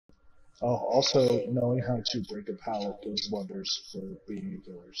Also, knowing how to break a pallet does wonders for being a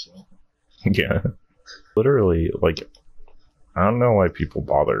killer. So Yeah. Literally, like, I don't know why people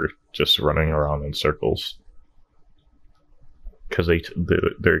bother just running around in circles. Because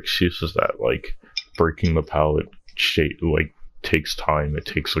their excuse is that, like, breaking the pallet like, takes time. It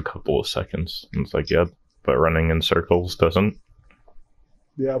takes a couple of seconds. And it's like, yeah, but running in circles doesn't.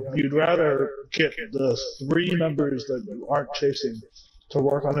 yeah, you'd rather get the three members that you aren't chasing to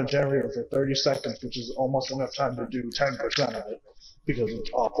work on a generator for 30 seconds, which is almost enough time to do 10% of it because it's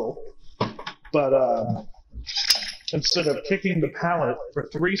awful. But instead of kicking the pallet for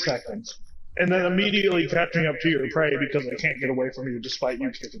 3 seconds and then immediately catching up to your prey because they can't get away from you despite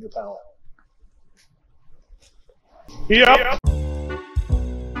you kicking the pallet. Yep.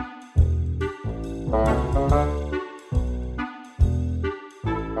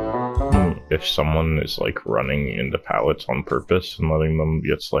 If someone is like running into pallets on purpose and letting them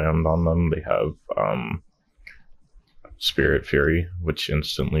get slammed on them, they have Spirit Fury, which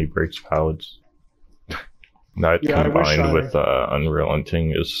instantly breaks pallets. That combined with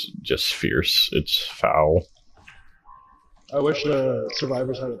Unrelenting is just fierce. It's foul. I wish the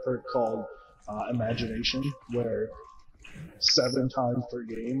survivors had a perk called Imagination, where 7 times per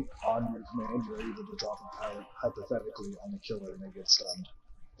game on your command you're able to drop a pallet hypothetically on the killer and they get stunned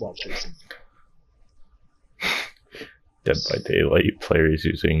while chasing. Dead by Daylight players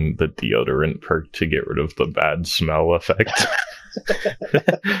using the deodorant perk to get rid of the bad smell effect.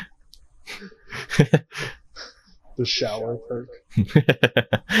 The shower perk.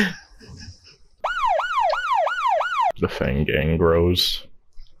 The Fang Gang grows.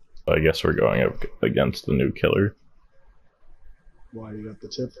 I guess we're going up against the new killer. Why, you got the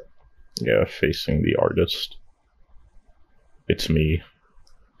tip? Yeah, facing the artist. It's me.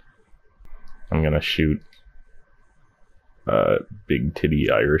 I'm gonna shoot big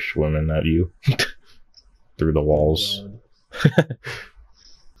titty Irish women at you through the walls.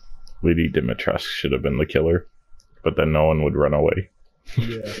 Lady Dimitrescu should have been the killer, but then no one would run away.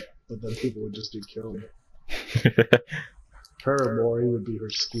 Yeah, but then people would just get killed. Her Maury would be her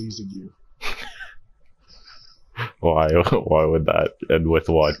squeezing you. Why? Why would that? And with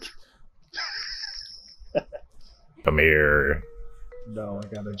what? Come here. No, I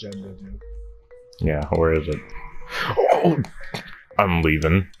got agenda, dude. Yeah, where is it? Oh, I'm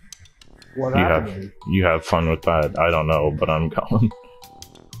leaving. What happened? You have fun with that. I don't know, but I'm going.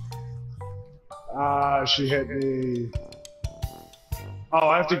 Ah, she hit me. Oh,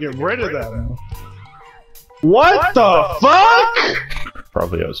 I have to get rid of them. What the fuck?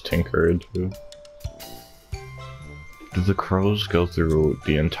 Probably has Tinker too. Do the crows go through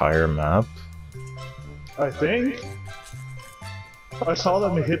the entire map? I think. I saw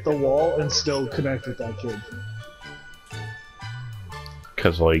them hit the wall and still connect with that kid.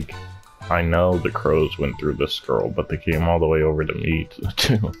 Cause like, I know the crows went through this girl, but they came all the way over to me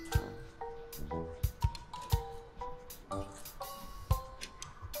too.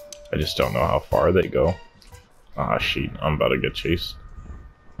 I just don't know how far they go. Ah, shit, I'm about to get chased.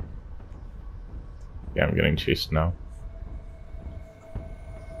 Yeah, I'm getting chased now.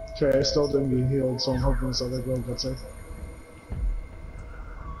 Okay, I still didn't get healed, so I'm hoping this other girl gets it.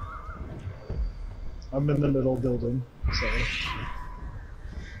 I'm in the middle building, so...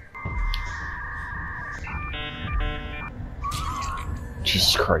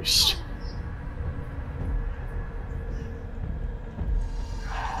 Jesus Christ.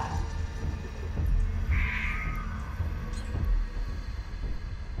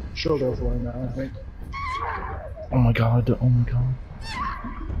 She'll go for it now, I think. Oh my god, oh my god.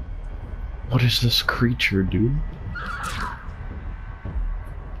 What is this creature, dude?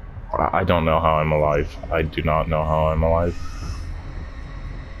 I don't know how I'm alive. I do not know how I'm alive.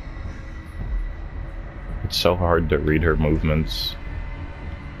 It's so hard to read her movements.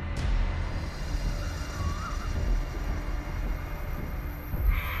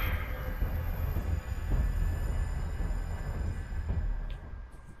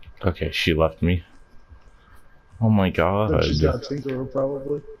 Okay, she left me. Oh my god. She's got Tinkerer,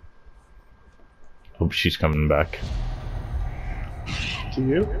 probably. Hope she's coming back. To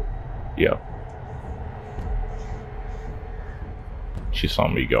you? Yeah. She saw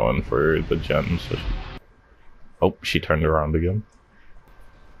me going for the gems. So oh, she turned around again.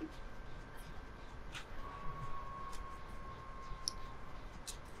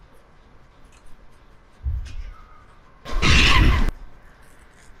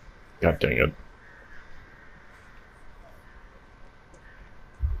 God dang it.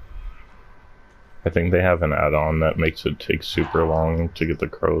 I think they have an add-on that makes it take super long to get the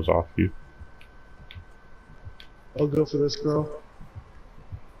crows off you. I'll go for this girl.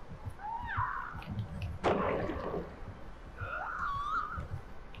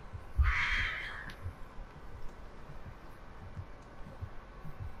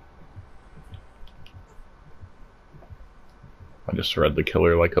 just read The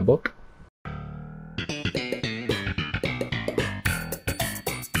Killer like a book.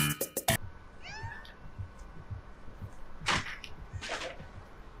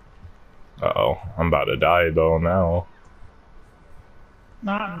 Uh-oh, I'm about to die though now.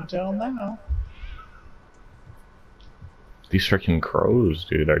 Not until now. These freaking crows,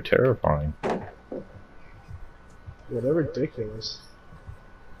 dude, are terrifying. Yeah, they're ridiculous.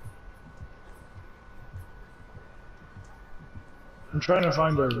 I'm trying to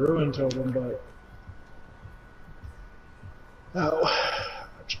find a ruin totem, but... Oh.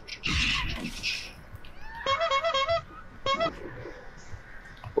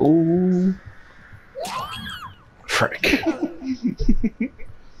 Ooh. Frick.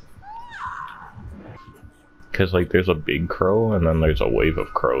 Because, like, there's a big crow, and then there's a wave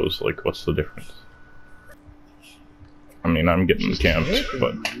of crows. Like, what's the difference? I mean, I'm getting camped,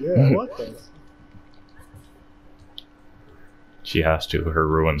 but... Yeah, what the... She has to. Her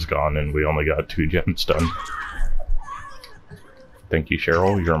ruin's gone, and we only got 2 gems done. Thank you,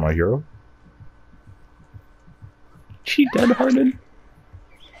 Cheryl. You're my hero. She dead-hearted?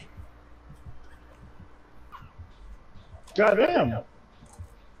 Goddamn!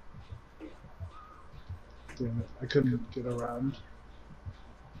 Damn it, I couldn't get around.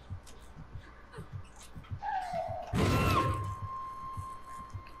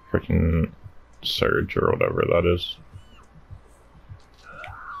 Freaking Surge or whatever that is.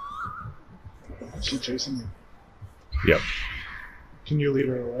 Is she chasing me? Yep. Can you lead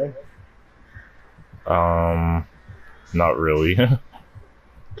her away? Not really.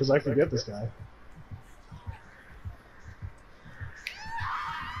 Because I could get this guy.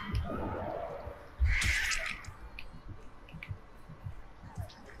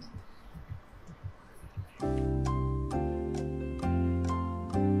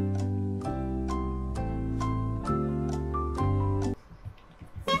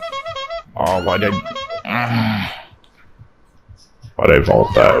 Oh, why did I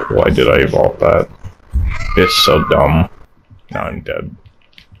vault that? Why did I vault that? It's so dumb. Now I'm dead.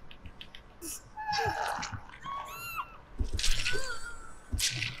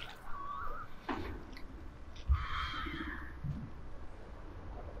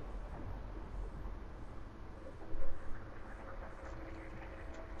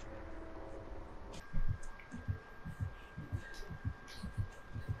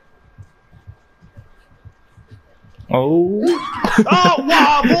 Oh. Oh,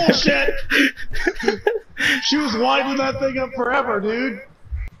 wow, bullshit! She was winding that thing up forever, dude.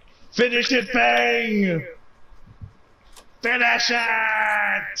 Finish it, Bang! Finish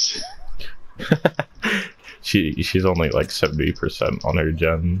it! She's only like 70% on her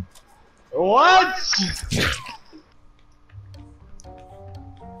gen. What?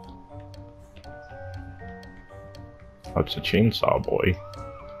 That's a chainsaw boy.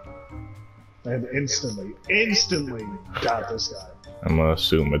 And instantly got this guy. I'm gonna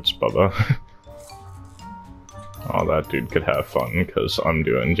assume it's Bubba. Oh, that dude could have fun, because I'm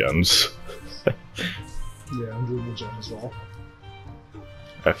doing gens. Yeah, I'm doing the gem as well.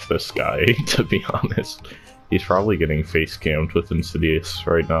 F this guy, to be honest. He's probably getting face cammed with Insidious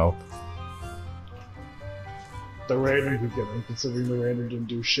right now. The random could get him, considering the random didn't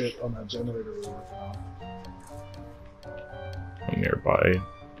do shit on that generator we were working on. I'm nearby.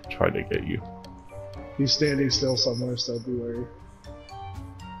 Try to get you. He's standing still somewhere, so be wary.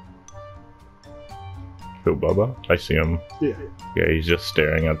 Who, Bubba? I see him. Yeah. Yeah, he's just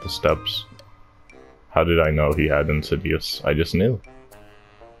staring at the steps. How did I know he had Insidious? I just knew.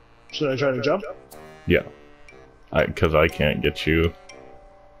 Should I try to jump? Yeah. Because I can't get you.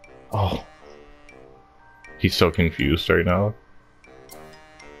 Oh. He's so confused right now.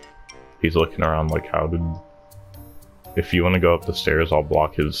 He's looking around like, how did... If you want to go up the stairs, I'll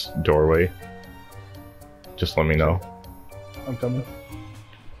block his doorway. Just let me know. I'm coming.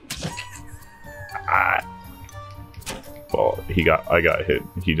 Ah. Well, I got hit.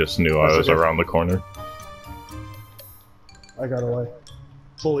 He just knew I was around the corner. I got away.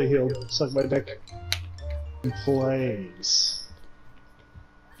 Fully healed. Suck my dick. In flames.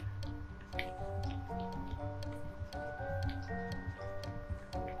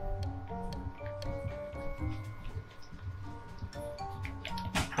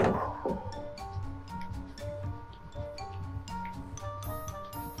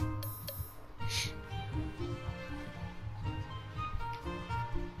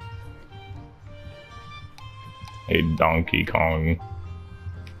 Hey, Donkey Kong.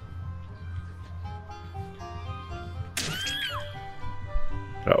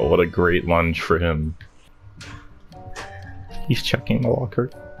 Oh, what a great lunge for him. He's checking the locker.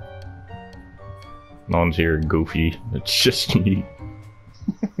 No one's here, Goofy. It's just me.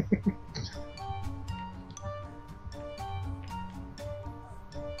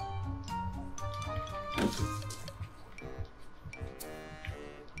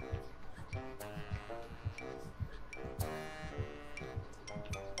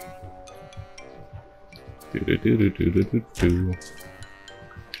 Do.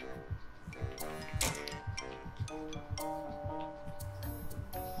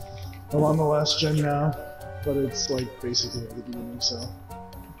 I'm on the last gen now, but it's like basically at the beginning, so.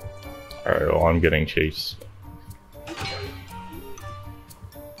 Alright, well, I'm getting chased.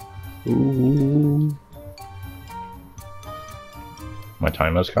 Ooh. My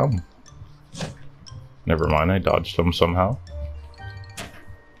time has come. Never mind, I dodged him somehow.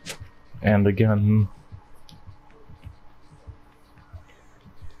 And again.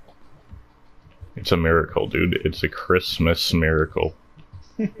 It's a miracle, dude. It's a Christmas miracle.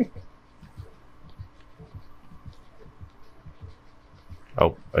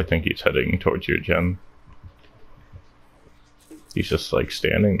 Oh, I think he's heading towards your gen. He's just like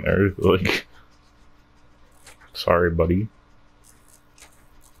standing there, like, sorry, buddy.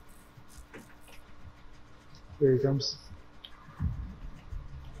 Here he comes.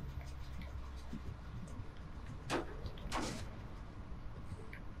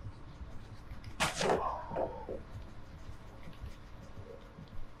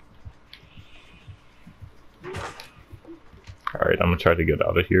 Alright, I'm gonna try to get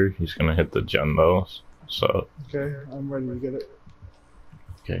out of here. He's gonna hit the gen though, so. Okay, I'm ready to get it.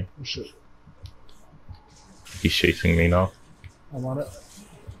 Okay. Oh shit. He's chasing me now. I'm on it.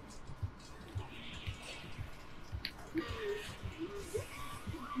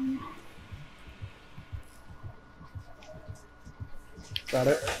 Got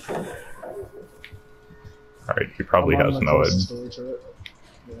it. Alright, he probably has no ed.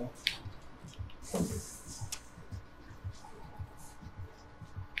 Yeah.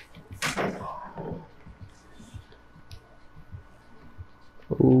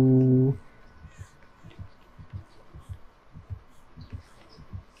 Ooh.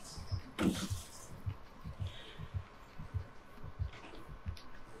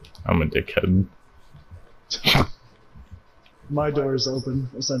 I'm a dickhead. My door is open,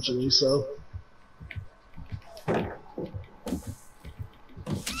 essentially, so.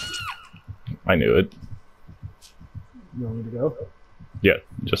 I knew it. You want me to go? Yeah,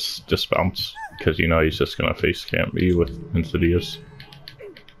 just bounce. Because you know he's just gonna face camp me with Insidious.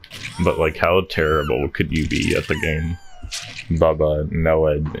 But like, how terrible could you be at the game? Bubba,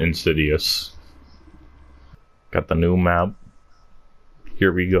 Noed, Insidious. Got the new map.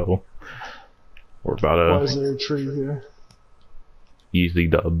 Here we go. We're about to... Why is there a tree here? Easy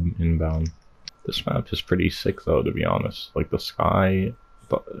dub inbound. This map is pretty sick though, to be honest. Like the sky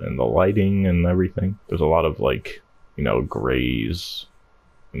and the lighting and everything. There's a lot of like, you know, grays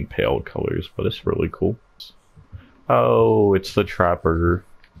and pale colors, but it's really cool. Oh, it's the trapper.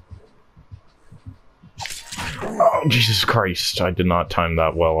 Oh, Jesus Christ. I did not time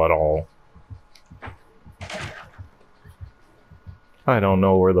that well at all. I don't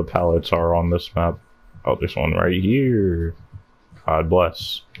know where the pallets are on this map. Oh, there's one right here. God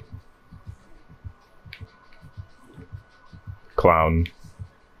bless. Clown.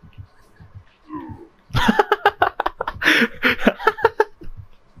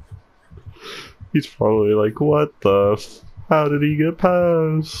 He's probably like, what the f- how did he get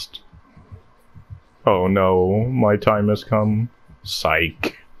past? Oh no, my time has come.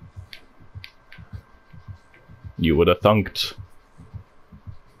 Psych. You would have thunked.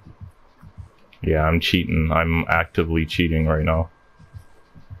 Yeah, I'm cheating. I'm actively cheating right now.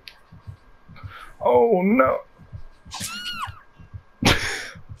 Oh no!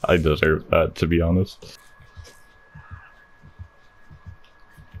 I deserve that, to be honest.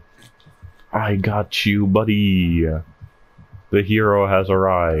 I got you, buddy! The hero has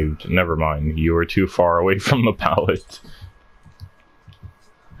arrived. Never mind, you were too far away from the pallet.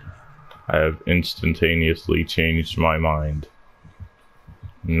 I have instantaneously changed my mind.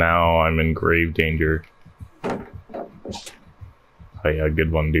 Now I'm in grave danger. Oh yeah,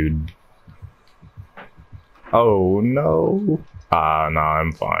 good one, dude. Oh no! Ah, nah,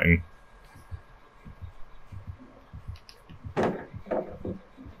 I'm fine.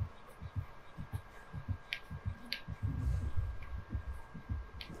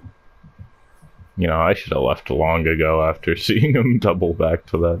 You know, I should have left long ago after seeing him double back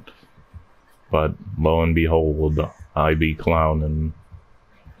to that. But lo and behold, I be clownin'.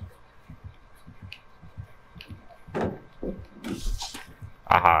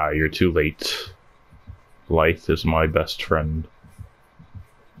 Aha, you're too late. Life is my best friend.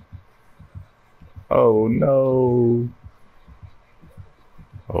 Oh no.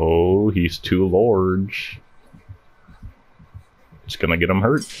 Oh, he's too large. It's gonna get him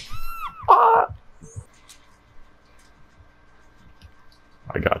hurt. Ah!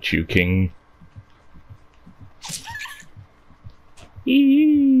 I got you, King.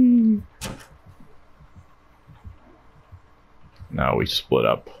 Eee. Now we split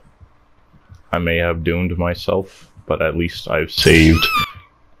up. I may have doomed myself, but at least I've saved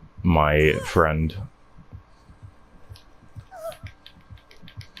my friend.